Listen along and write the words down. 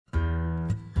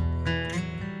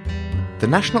The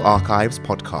National Archives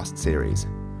podcast series,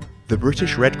 The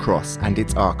British Red Cross and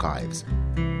its Archives,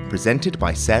 presented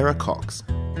by Sarah Cox.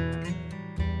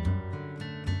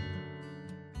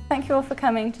 Thank you all for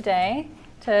coming today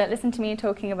to listen to me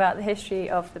talking about the history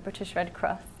of the British Red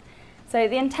Cross. So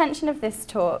the intention of this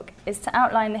talk is to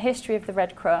outline the history of the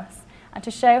Red Cross and to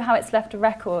show how it's left a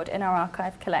record in our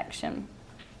archive collection.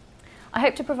 I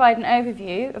hope to provide an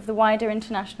overview of the wider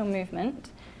international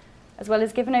movement, as well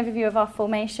as give an overview of our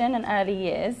formation and early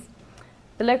years,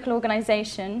 the local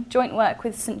organisation, joint work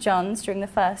with St John's during the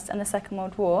First and the Second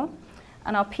World War,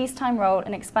 and our peacetime role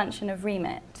and expansion of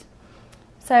REMIT.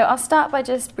 So I'll start by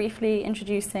just briefly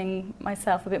introducing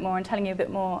myself a bit more and telling you a bit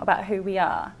more about who we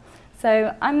are.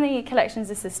 So I'm the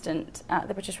collections assistant at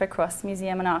the British Red Cross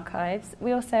Museum and Archives.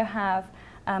 We also have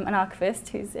an archivist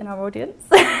who's in our audience,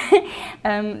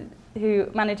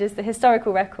 who manages the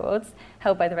historical records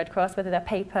held by the Red Cross, whether they're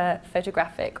paper,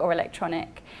 photographic or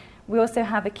electronic. We also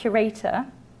have a curator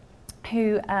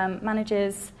who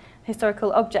manages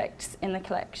historical objects in the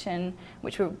collection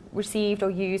which were received or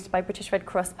used by British Red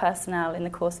Cross personnel in the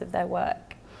course of their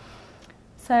work.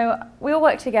 So we all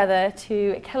work together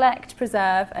to collect,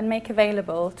 preserve and make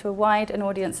available to a wide an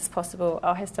audience as possible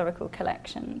our historical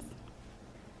collections.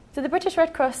 So the British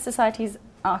Red Cross Society's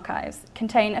archives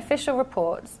contain official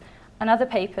reports and other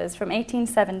papers from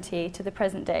 1870 to the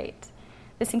present date.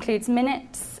 This includes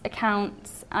minutes,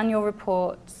 accounts, annual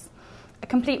reports, a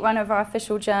complete run of our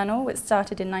official journal, which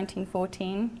started in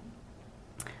 1914,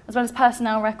 as well as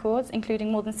personnel records,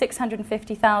 including more than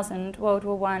 650,000 World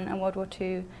War I and World War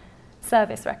II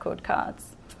service record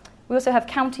cards. We also have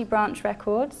county branch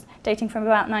records dating from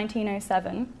about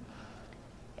 1907.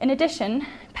 In addition,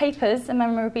 papers and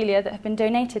memorabilia that have been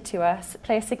donated to us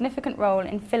play a significant role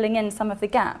in filling in some of the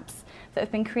gaps that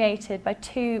have been created by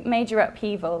two major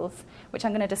upheavals, which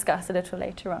I'm going to discuss a little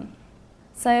later on.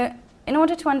 So, in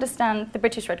order to understand the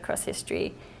British Red Cross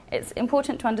history, it's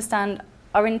important to understand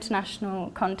our international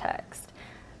context.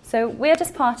 So, we're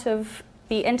just part of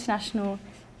the international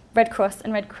Red Cross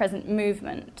and Red Crescent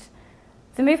movement.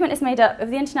 The movement is made up of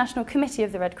the International Committee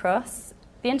of the Red Cross,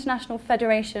 the International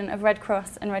Federation of Red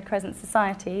Cross and Red Crescent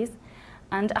Societies,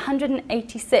 and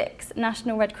 186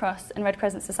 national Red Cross and Red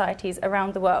Crescent societies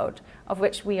around the world, of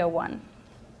which we are one.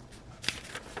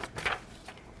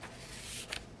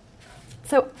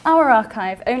 So our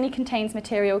archive only contains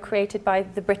material created by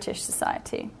the British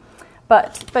Society,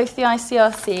 but both the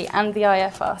ICRC and the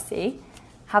IFRC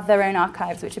have their own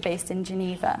archives which are based in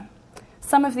Geneva.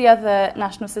 Some of the other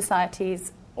national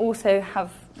societies also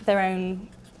have their own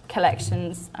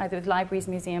collections, either with libraries,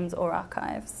 museums or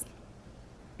archives.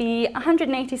 The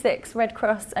 186 Red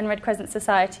Cross and Red Crescent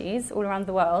societies all around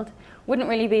the world wouldn't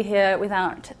really be here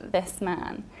without this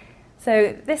man.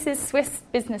 So this is Swiss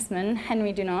businessman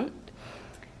Henry Dunant,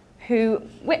 who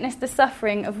witnessed the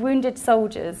suffering of wounded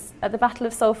soldiers at the Battle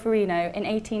of Solferino in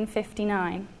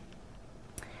 1859.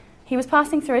 He was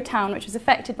passing through a town which was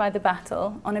affected by the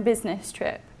battle on a business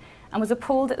trip and was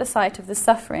appalled at the sight of the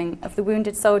suffering of the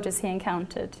wounded soldiers he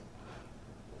encountered.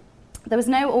 There was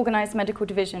no organised medical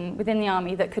division within the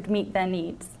army that could meet their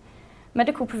needs.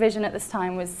 Medical provision at this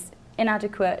time was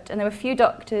inadequate, and there were few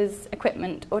doctors,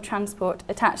 equipment or transport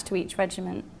attached to each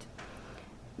regiment.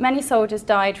 Many soldiers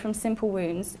died from simple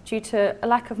wounds due to a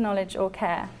lack of knowledge or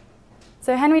care.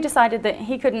 So Henry decided that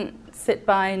he couldn't sit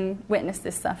by and witness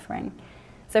this suffering.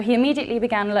 So he immediately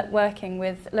began working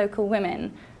with local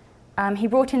women. He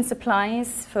brought in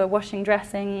supplies for washing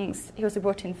dressings. He also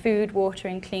brought in food, water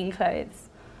and clean clothes.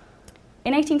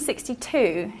 In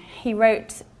 1862, he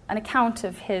wrote an account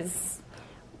of his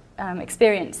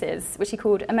experiences, which he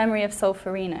called A Memory of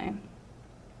Solferino.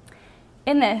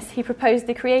 In this, he proposed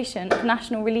the creation of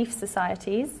national relief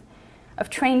societies, of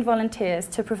trained volunteers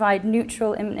to provide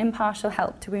neutral and impartial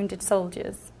help to wounded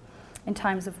soldiers in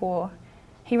times of war.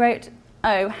 He wrote,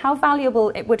 "Oh, how valuable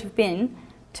it would have been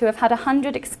to have had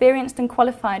 100 experienced and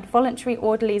qualified voluntary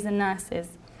orderlies and nurses.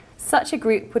 Such a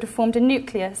group would have formed a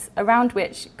nucleus around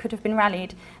which could have been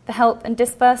rallied the help and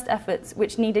dispersed efforts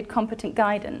which needed competent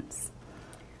guidance."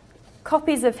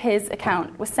 Copies of his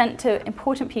account were sent to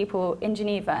important people in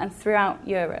Geneva and throughout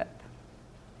Europe,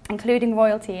 including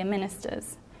royalty and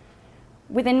ministers.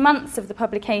 Within months of the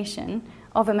publication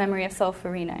of A Memory of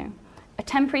Solferino, a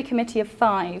temporary committee of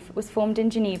 5 was formed in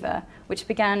Geneva, which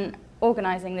began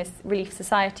organising these relief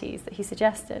societies that he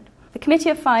suggested. The Committee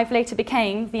of 5 later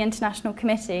became the International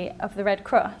Committee of the Red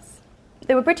Cross.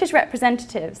 There were British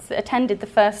representatives that attended the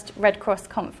first Red Cross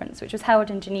conference, which was held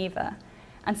in Geneva,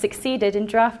 and succeeded in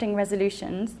drafting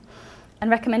resolutions and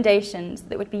recommendations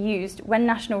that would be used when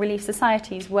national relief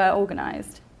societies were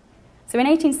organised. So in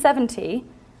 1870,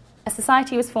 a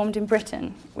society was formed in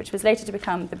Britain, which was later to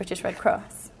become the British Red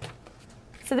Cross.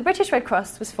 So the British Red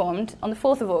Cross was formed on the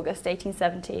 4th of August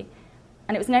 1870,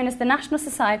 and it was known as the National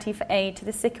Society for Aid to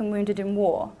the Sick and Wounded in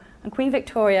War, and Queen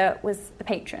Victoria was the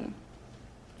patron.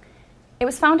 It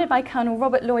was founded by Colonel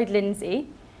Robert Lloyd Lindsay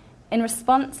in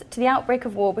response to the outbreak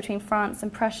of war between France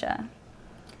and Prussia.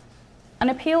 An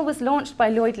appeal was launched by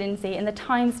Lloyd Lindsay in the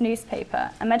Times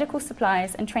newspaper, and medical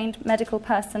supplies and trained medical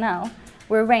personnel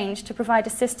were arranged to provide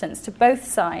assistance to both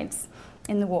sides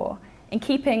in the war, in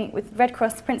keeping with Red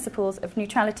Cross principles of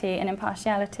neutrality and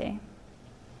impartiality.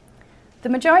 The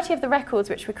majority of the records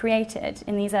which were created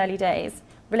in these early days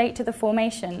relate to the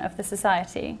formation of the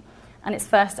society and its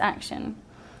first action.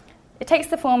 It takes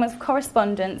the form of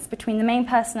correspondence between the main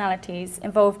personalities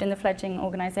involved in the fledgling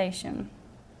organisation.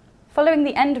 Following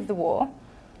the end of the war,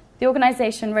 the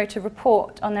organisation wrote a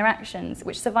report on their actions,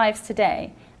 which survives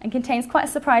today and contains quite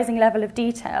a surprising level of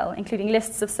detail, including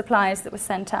lists of supplies that were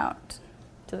sent out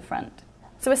to the front.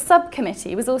 So a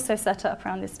subcommittee was also set up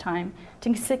around this time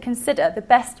to consider the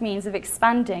best means of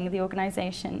expanding the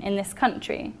organisation in this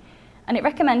country. And it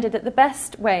recommended that the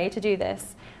best way to do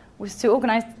this was to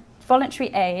organise voluntary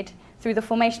aid through the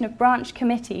formation of branch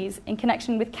committees in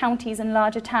connection with counties and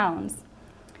larger towns.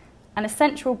 And a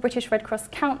central British Red Cross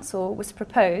Council was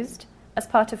proposed as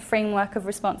part of Framework of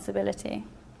Responsibility.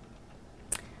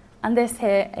 And this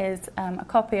here is a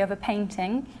copy of a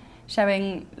painting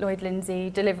showing Lloyd Lindsay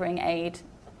delivering aid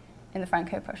in the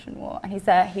Franco-Prussian War. And he's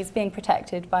there, he's being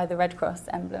protected by the Red Cross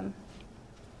emblem.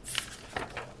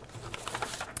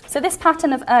 So this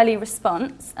pattern of early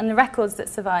response and the records that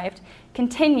survived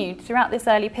continued throughout this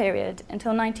early period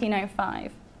until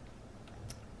 1905.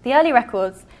 The early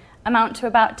records amount to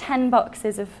about 10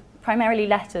 boxes of primarily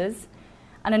letters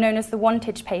and are known as the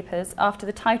Wantage Papers after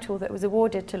the title that was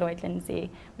awarded to Lloyd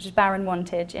Lindsay, which is Baron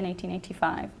Wantage in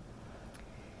 1885.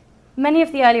 Many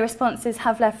of the early responses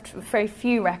have left very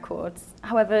few records.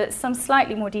 However, some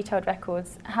slightly more detailed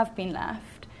records have been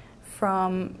left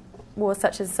from wars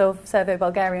such as the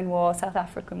Serbo-Bulgarian War, South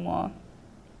African War.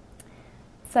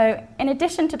 So, in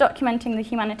addition to documenting the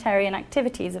humanitarian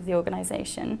activities of the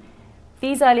organisation,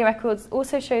 these early records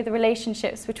also show the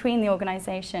relationships between the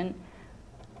organisation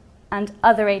and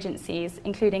other agencies,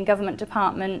 including government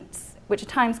departments, which at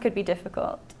times could be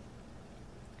difficult.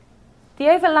 The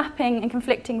overlapping and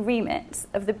conflicting remits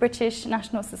of the British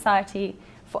National Society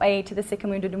for Aid to the Sick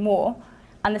and Wounded in War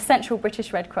and the Central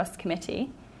British Red Cross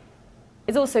Committee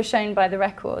is also shown by the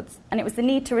records, and it was the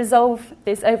need to resolve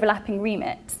these overlapping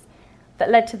remits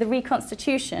that led to the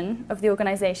reconstitution of the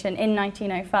organisation in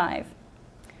 1905,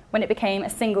 when it became a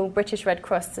single British Red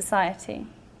Cross society.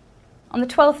 On the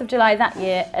 12th of July that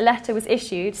year, a letter was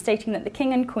issued stating that the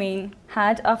King and Queen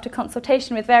had, after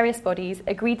consultation with various bodies,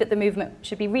 agreed that the movement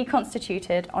should be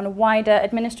reconstituted on a wider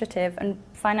administrative and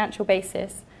financial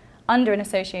basis under an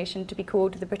association to be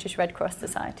called the British Red Cross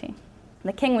Society. And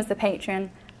the King was the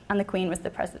patron and the Queen was the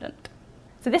president.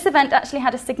 So this event actually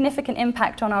had a significant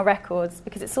impact on our records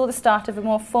because it saw the start of a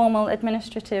more formal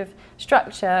administrative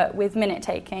structure with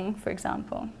minute-taking, for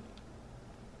example.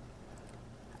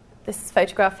 This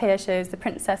photograph here shows the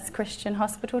Princess Christian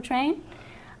Hospital train,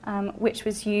 which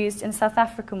was used in the South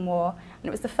African War, and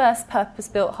it was the first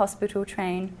purpose-built hospital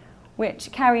train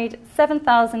which carried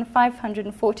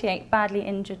 7,548 badly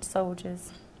injured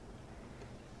soldiers.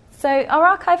 So our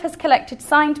archive has collected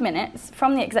signed minutes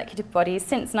from the executive bodies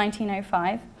since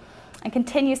 1905 and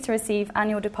continues to receive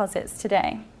annual deposits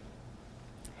today.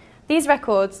 These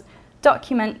records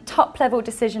document top-level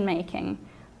decision-making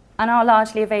and are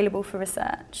largely available for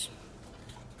research.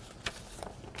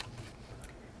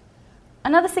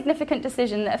 Another significant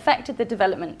decision that affected the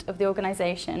development of the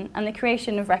organisation and the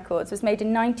creation of records was made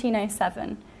in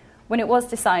 1907, when it was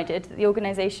decided that the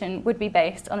organisation would be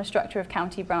based on a structure of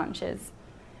county branches,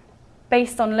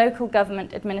 based on local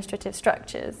government administrative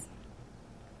structures.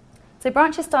 So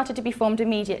branches started to be formed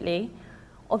immediately,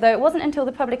 although it wasn't until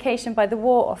the publication by the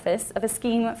War Office of a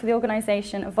scheme for the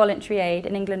organisation of voluntary aid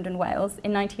in England and Wales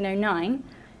in 1909,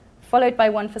 followed by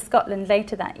one for Scotland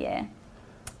later that year,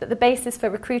 that the basis for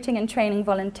recruiting and training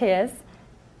volunteers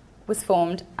was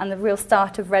formed and the real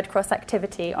start of Red Cross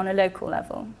activity on a local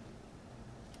level.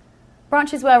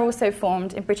 Branches were also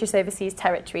formed in British overseas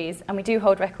territories, and we do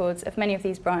hold records of many of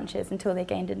these branches until they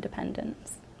gained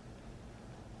independence.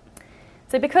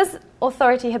 So because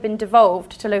authority had been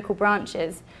devolved to local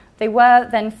branches, they were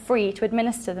then free to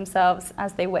administer themselves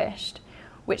as they wished,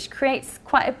 which creates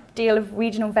quite a deal of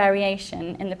regional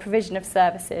variation in the provision of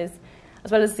services,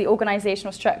 as well as the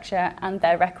organisational structure and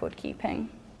their record keeping.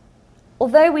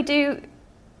 Although we do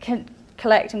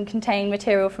collect and contain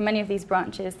material from many of these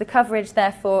branches, the coverage,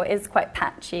 therefore, is quite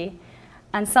patchy,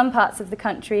 and some parts of the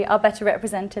country are better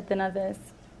represented than others.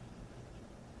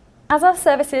 As our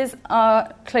services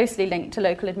are closely linked to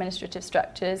local administrative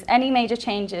structures, any major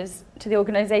changes to the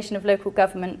organisation of local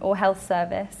government or health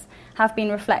service have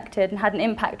been reflected and had an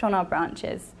impact on our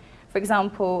branches. For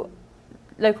example,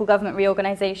 local government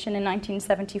reorganisation in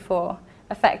 1974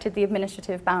 affected the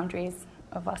administrative boundaries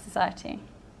of our society.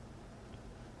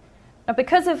 Now,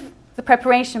 because of the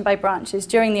preparation by branches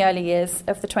during the early years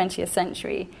of the 20th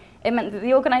century, it meant that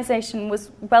the organisation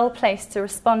was well placed to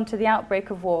respond to the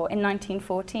outbreak of war in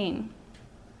 1914.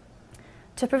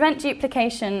 To prevent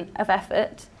duplication of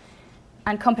effort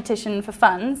and competition for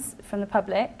funds from the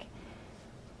public,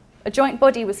 a joint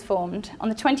body was formed on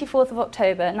the 24th of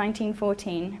October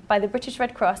 1914 by the British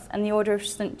Red Cross and the Order of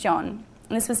St. John,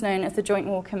 and this was known as the Joint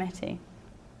War Committee.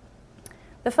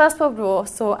 The First World War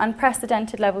saw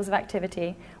unprecedented levels of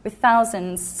activity, with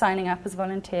thousands signing up as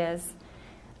volunteers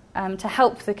to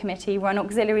help the committee run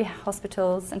auxiliary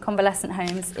hospitals and convalescent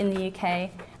homes in the UK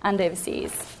and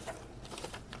overseas.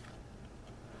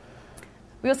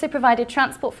 We also provided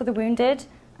transport for the wounded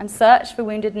and search for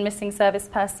wounded and missing service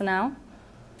personnel.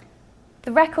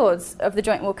 The records of the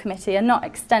Joint War Committee are not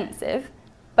extensive,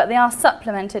 but they are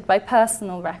supplemented by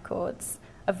personal records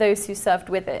of those who served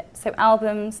with it, so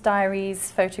albums,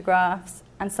 diaries, photographs,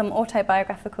 and some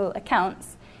autobiographical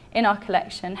accounts in our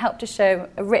collection help to show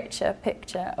a richer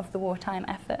picture of the wartime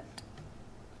effort.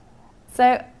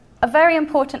 So, a very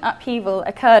important upheaval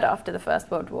occurred after the First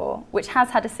World War, which has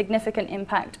had a significant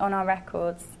impact on our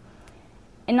records.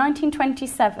 In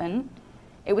 1927,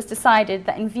 it was decided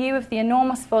that in view of the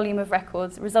enormous volume of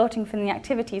records resulting from the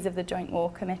activities of the Joint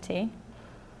War Committee,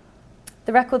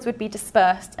 the records would be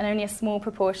dispersed and only a small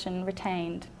proportion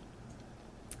retained.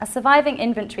 A surviving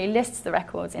inventory lists the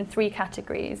records in 3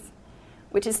 categories,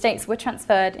 which it states were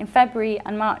transferred in February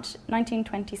and March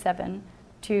 1927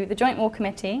 to the Joint War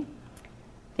Committee,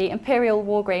 the Imperial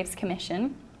War Graves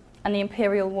Commission, and the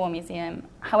Imperial War Museum.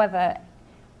 However,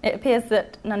 it appears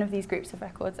that none of these groups of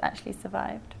records actually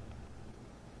survived.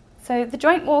 So the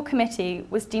Joint War Committee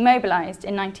was demobilised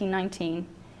in 1919,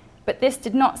 but this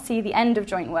did not see the end of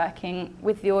joint working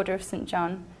with the Order of St.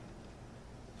 John.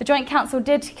 The Joint Council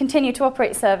did continue to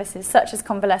operate services such as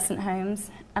convalescent homes,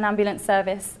 an ambulance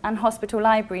service, and hospital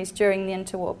libraries during the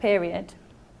interwar period.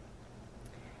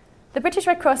 The British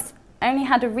Red Cross only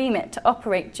had a remit to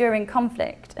operate during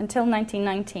conflict until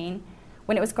 1919,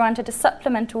 when it was granted a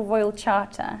supplemental royal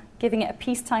charter, giving it a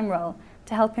peacetime role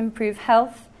to help improve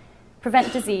health,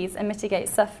 prevent disease, and mitigate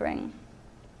suffering.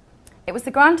 It was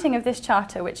the granting of this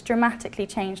charter which dramatically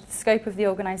changed the scope of the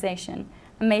organisation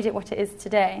and made it what it is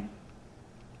today.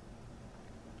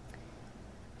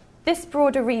 This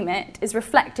broader remit is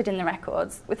reflected in the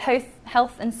records, with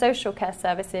health and social care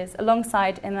services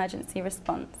alongside emergency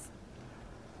response.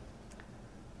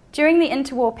 During the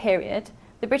interwar period,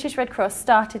 the British Red Cross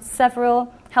started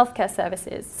several healthcare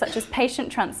services, such as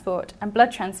patient transport and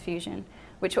blood transfusion,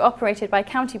 which were operated by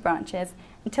county branches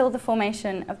until the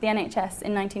formation of the NHS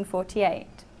in 1948.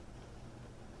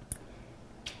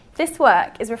 This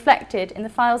work is reflected in the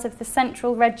files of the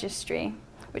Central Registry,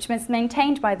 which was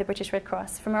maintained by the British Red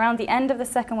Cross from around the end of the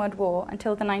Second World War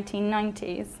until the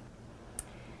 1990s.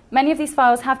 Many of these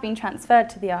files have been transferred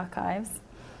to the archives,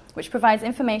 which provides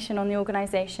information on the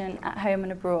organisation at home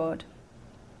and abroad.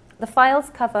 The files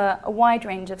cover a wide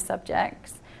range of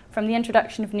subjects, from the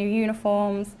introduction of new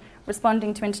uniforms,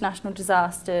 responding to international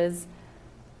disasters,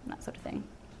 that sort of thing.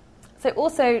 So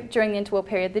also during the interwar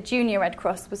period, the Junior Red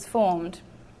Cross was formed.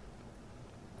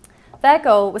 Their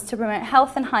goal was to promote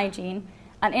health and hygiene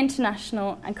and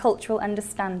international and cultural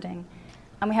understanding.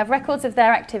 And we have records of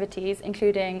their activities,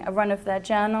 including a run of their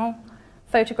journal,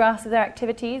 photographs of their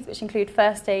activities, which include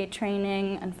first aid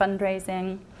training and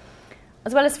fundraising,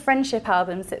 as well as friendship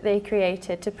albums that they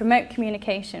created to promote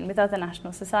communication with other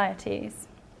national societies.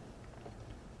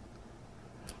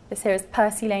 This here is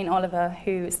Percy Lane Oliver,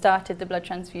 who started the blood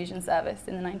transfusion service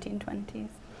in the 1920s.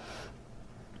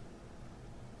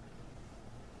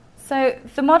 So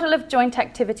the model of joint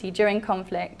activity during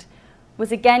conflict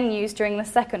was again used during the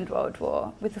Second World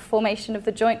War with the formation of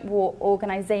the Joint War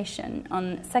Organisation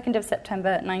on 2nd of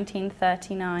September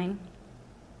 1939.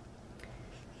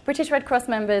 British Red Cross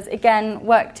members again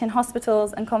worked in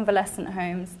hospitals and convalescent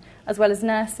homes, as well as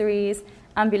nurseries,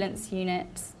 ambulance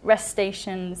units, rest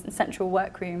stations and central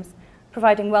workrooms,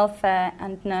 providing welfare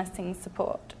and nursing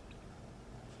support.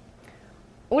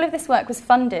 All of this work was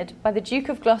funded by the Duke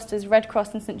of Gloucester's Red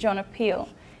Cross and St John Appeal,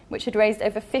 which had raised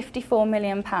over £54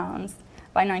 million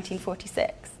by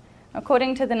 1946,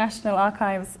 According to the National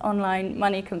Archives online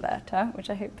money converter, which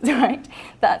I hope is right,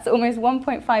 that's almost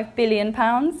 £1.5 billion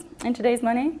in today's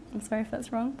money. I'm sorry if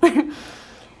that's wrong.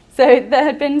 So there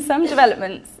had been some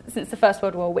developments since the First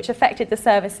World War which affected the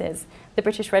services the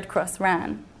British Red Cross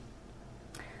ran.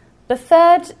 The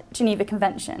Third Geneva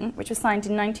Convention, which was signed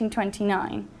in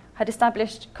 1929, had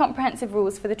established comprehensive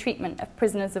rules for the treatment of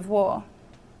prisoners of war.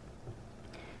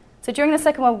 So during the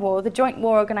Second World War, the Joint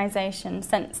War Organisation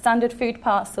sent standard food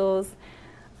parcels,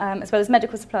 as well as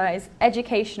medical supplies,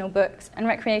 educational books and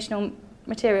recreational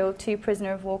material to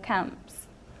prisoner of war camps.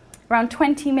 Around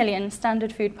 20 million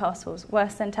standard food parcels were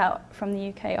sent out from the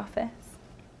UK office.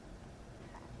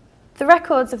 The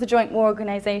records of the Joint War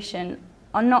Organisation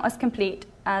are not as complete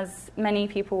as many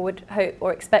people would hope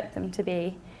or expect them to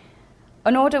be.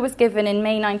 An order was given in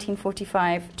May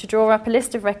 1945 to draw up a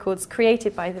list of records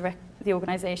created by the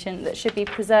organisation that should be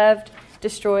preserved,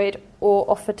 destroyed, or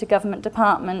offered to government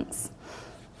departments.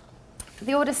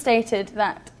 The order stated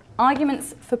that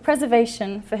arguments for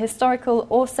preservation for historical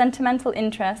or sentimental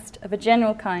interest of a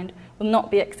general kind will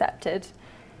not be accepted,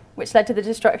 which led to the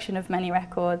destruction of many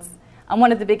records. And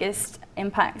one of the biggest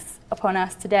impacts upon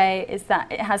us today is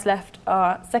that it has left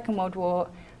our Second World War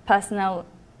personnel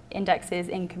indexes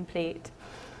incomplete.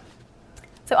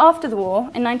 So after the war,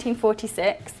 in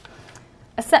 1946,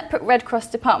 a separate Red Cross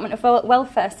Department of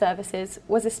Welfare Services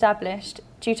was established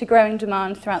due to growing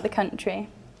demand throughout the country.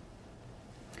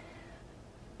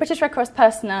 British Red Cross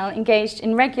personnel engaged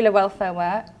in regular welfare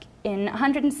work in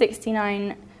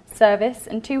 169 service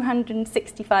and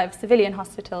 265 civilian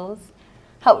hospitals,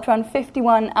 helped run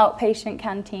 51 outpatient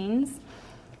canteens,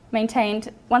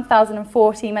 maintained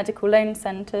 1,040 medical loan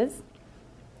centres,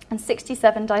 and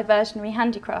 67 diversionary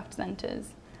handicraft centres.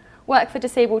 Work for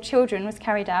disabled children was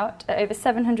carried out at over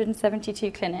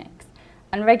 772 clinics,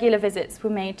 and regular visits were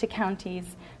made to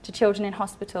counties to children in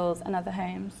hospitals and other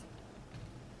homes.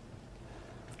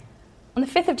 On the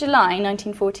 5th of July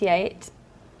 1948,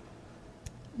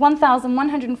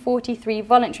 1,143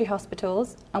 voluntary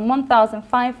hospitals and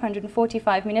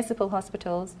 1,545 municipal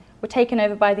hospitals were taken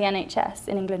over by the NHS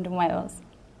in England and Wales.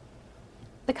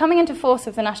 The coming into force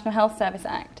of the National Health Service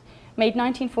Act made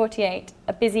 1948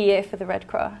 a busy year for the Red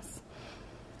Cross.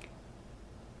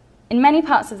 In many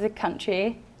parts of the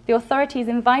country, the authorities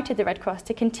invited the Red Cross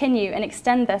to continue and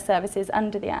extend their services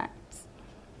under the Act.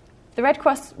 The Red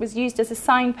Cross was used as a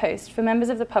signpost for members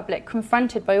of the public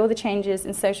confronted by all the changes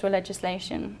in social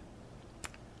legislation.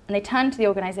 And they turned to the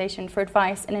organisation for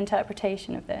advice and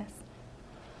interpretation of this.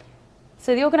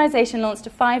 So the organisation launched a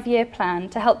 5-year plan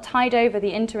to help tide over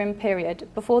the interim period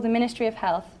before the Ministry of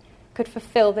Health could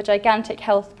fulfil the gigantic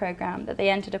health programme that they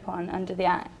entered upon under the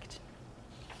Act.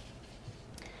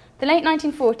 The late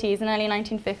 1940s and early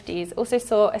 1950s also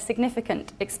saw a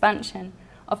significant expansion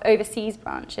of overseas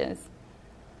branches.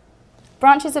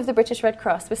 Branches of the British Red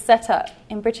Cross were set up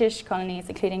in British colonies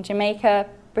including Jamaica,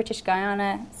 British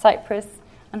Guiana, Cyprus,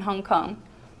 and Hong Kong.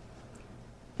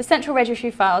 The central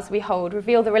registry files we hold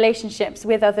reveal the relationships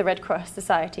with other Red Cross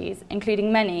societies,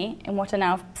 including many in what are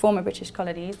now former British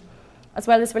colonies, as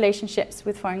well as relationships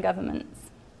with foreign governments.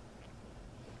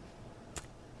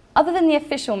 Other than the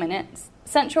official minutes,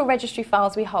 central registry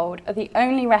files we hold are the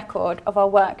only record of our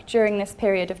work during this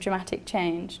period of dramatic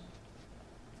change.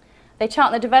 They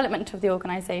chart the development of the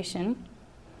organisation,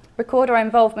 record our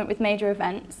involvement with major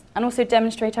events, and also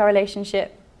demonstrate our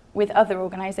relationship with other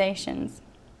organisations.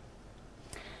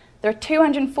 There are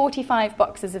 245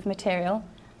 boxes of material,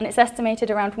 and it's estimated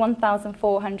around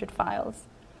 1,400 files.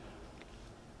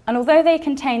 And although they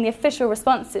contain the official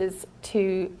responses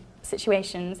to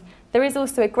situations, there is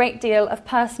also a great deal of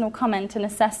personal comment and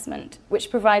assessment,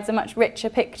 which provides a much richer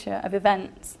picture of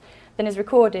events than is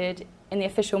recorded in the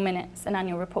official minutes and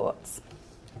annual reports.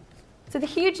 So the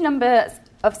huge numbers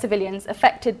of civilians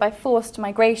affected by forced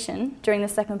migration during the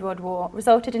Second World War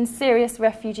resulted in serious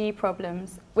refugee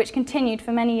problems, which continued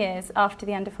for many years after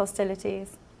the end of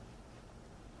hostilities.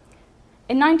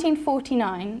 In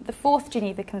 1949, the Fourth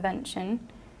Geneva Convention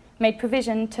made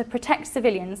provision to protect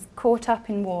civilians caught up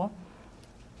in war,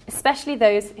 especially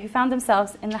those who found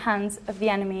themselves in the hands of the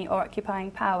enemy or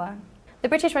occupying power. The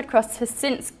British Red Cross has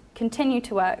since continued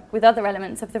to work with other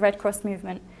elements of the Red Cross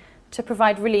movement to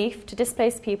provide relief to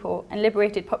displaced people and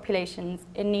liberated populations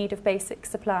in need of basic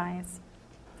supplies.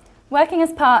 Working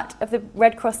as part of the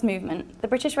Red Cross movement, the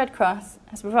British Red Cross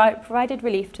has provided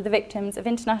relief to the victims of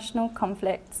international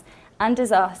conflicts and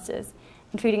disasters,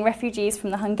 including refugees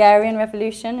from the Hungarian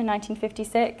Revolution in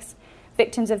 1956,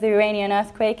 victims of the Iranian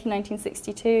earthquake in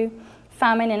 1962,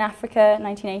 famine in Africa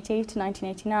 1980 to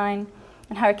 1989,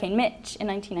 and Hurricane Mitch in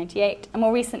 1998, and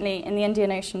more recently in the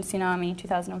Indian Ocean tsunami in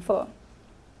 2004.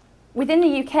 Within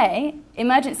the UK,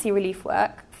 emergency relief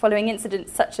work following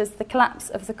incidents such as the collapse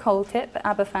of the coal tip at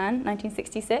Aberfan,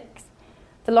 1966,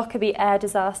 the Lockerbie air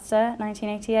disaster,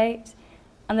 1988,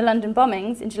 and the London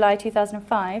bombings in July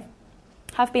 2005,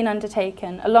 have been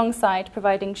undertaken alongside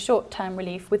providing short-term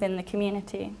relief within the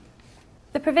community.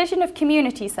 The provision of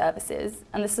community services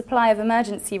and the supply of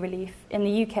emergency relief in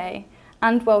the UK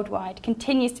and worldwide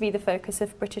continues to be the focus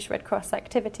of British Red Cross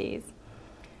activities.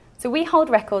 So we hold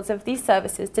records of these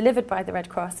services delivered by the Red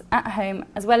Cross at home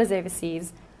as well as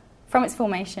overseas from its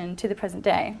formation to the present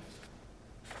day.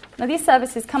 Now, these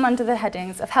services come under the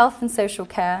headings of health and social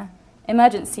care,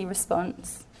 emergency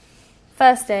response,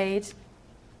 first aid,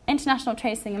 international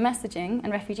tracing and messaging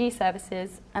and refugee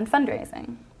services, and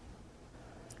fundraising.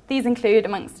 These include,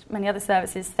 amongst many other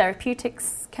services,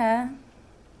 therapeutics care,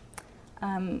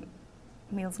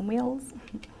 Meals on Wheels,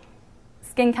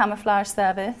 skin camouflage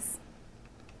service,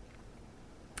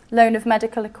 loan of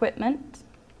medical equipment,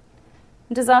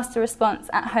 and disaster response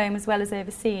at home as well as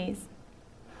overseas.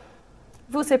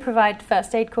 We've also provided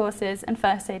first aid courses and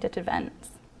first aid at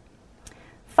events.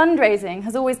 Fundraising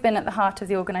has always been at the heart of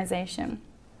the organisation,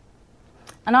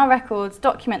 and our records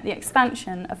document the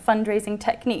expansion of fundraising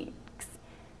techniques,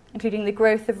 including the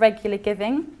growth of regular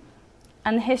giving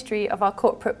and the history of our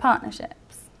corporate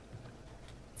partnerships.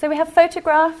 So we have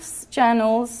photographs,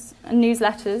 journals, and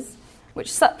newsletters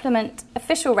which supplement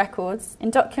official records in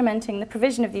documenting the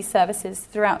provision of these services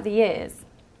throughout the years.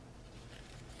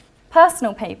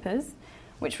 Personal papers,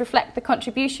 which reflect the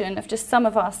contribution of just some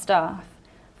of our staff,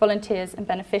 volunteers and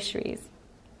beneficiaries.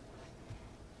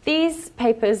 These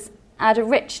papers add a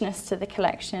richness to the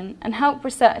collection and help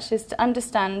researchers to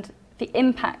understand the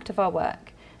impact of our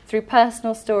work through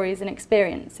personal stories and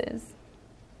experiences.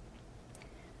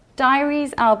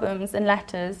 Diaries, albums and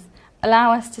letters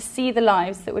allow us to see the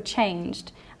lives that were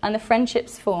changed and the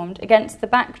friendships formed against the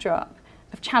backdrop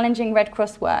of challenging Red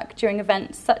Cross work during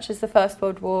events such as the First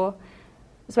World War,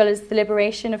 as well as the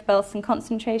liberation of Belsen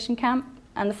concentration camp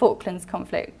and the Falklands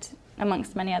conflict,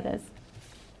 amongst many others.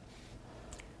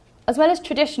 As well as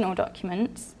traditional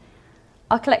documents,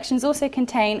 our collections also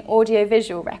contain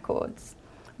audiovisual records.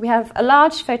 We have a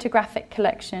large photographic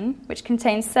collection which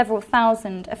contains several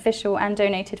thousand official and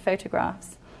donated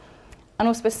photographs, and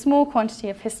also a small quantity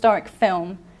of historic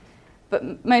film,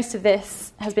 but most of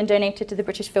this has been donated to the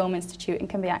British Film Institute and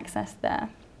can be accessed there.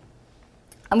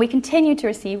 And we continue to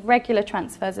receive regular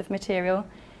transfers of material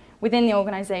within the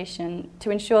organisation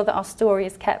to ensure that our story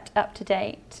is kept up to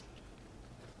date.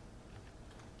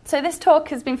 So this talk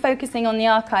has been focusing on the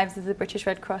archives of the British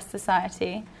Red Cross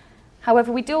Society.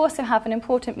 However, we do also have an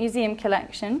important museum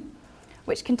collection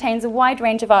which contains a wide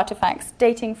range of artefacts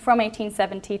dating from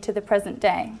 1870 to the present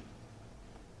day.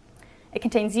 It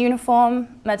contains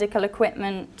uniform, medical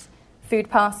equipment, food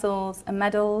parcels and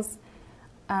medals.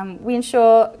 We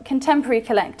ensure contemporary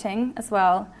collecting as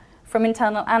well from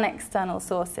internal and external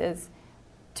sources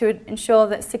to ensure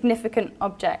that significant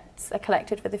objects are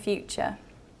collected for the future.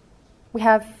 We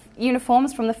have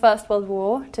uniforms from the First World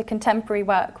War to contemporary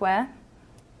workwear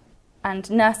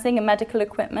and nursing and medical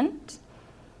equipment,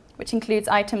 which includes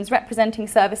items representing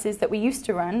services that we used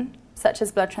to run, such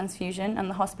as blood transfusion and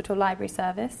the hospital library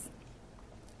service,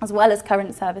 as well as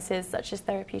current services such as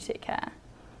therapeutic care.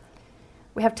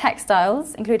 We have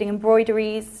textiles, including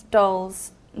embroideries,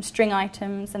 dolls, and string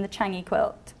items, and the Changi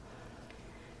quilt.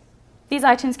 These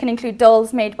items can include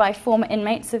dolls made by former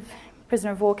inmates of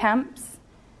prisoner of war camps,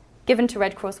 given to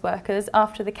Red Cross workers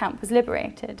after the camp was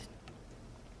liberated,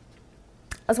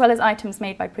 as well as items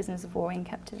made by prisoners of war in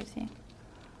captivity.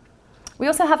 We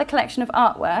also have a collection of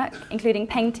artwork, including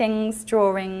paintings,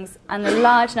 drawings, and a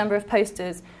large number of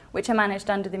posters which are managed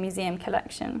under the museum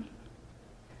collection.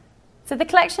 So the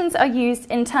collections are used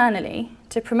internally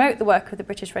to promote the work of the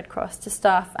British Red Cross to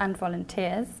staff and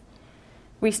volunteers.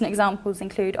 Recent examples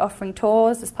include offering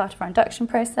tours as part of our induction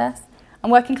process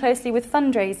and working closely with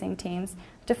fundraising teams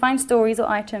to find stories or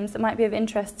items that might be of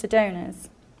interest to donors.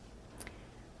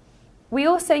 We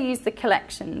also use the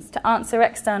collections to answer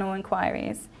external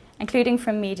inquiries, including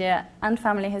from media and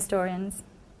family historians.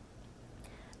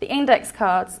 The index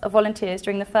cards of volunteers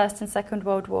during the First and Second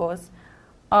World Wars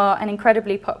are an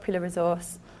incredibly popular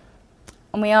resource,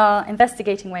 and we are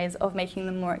investigating ways of making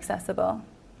them more accessible.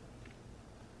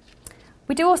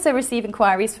 We do also receive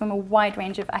inquiries from a wide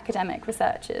range of academic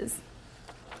researchers.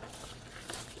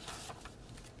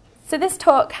 So this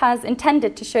talk has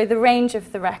intended to show the range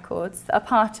of the records that are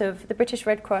part of the British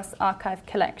Red Cross Archive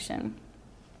collection.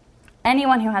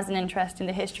 Anyone who has an interest in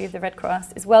the history of the Red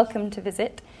Cross is welcome to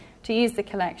visit to use the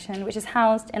collection, which is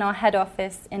housed in our head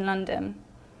office in London.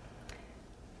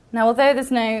 Now, although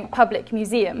there's no public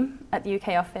museum at the UK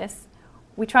office,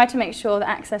 we try to make sure that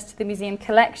access to the museum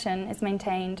collection is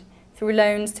maintained through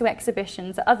loans to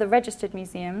exhibitions at other registered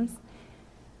museums,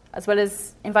 as well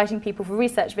as inviting people for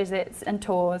research visits and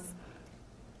tours,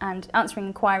 and answering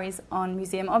inquiries on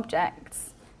museum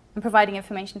objects, and providing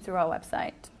information through our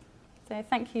website. So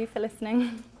thank you for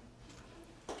listening.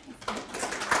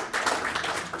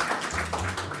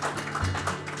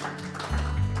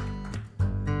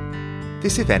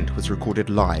 This event was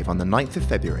recorded live on the 9th of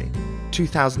February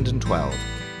 2012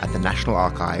 at the National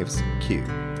Archives, Kew.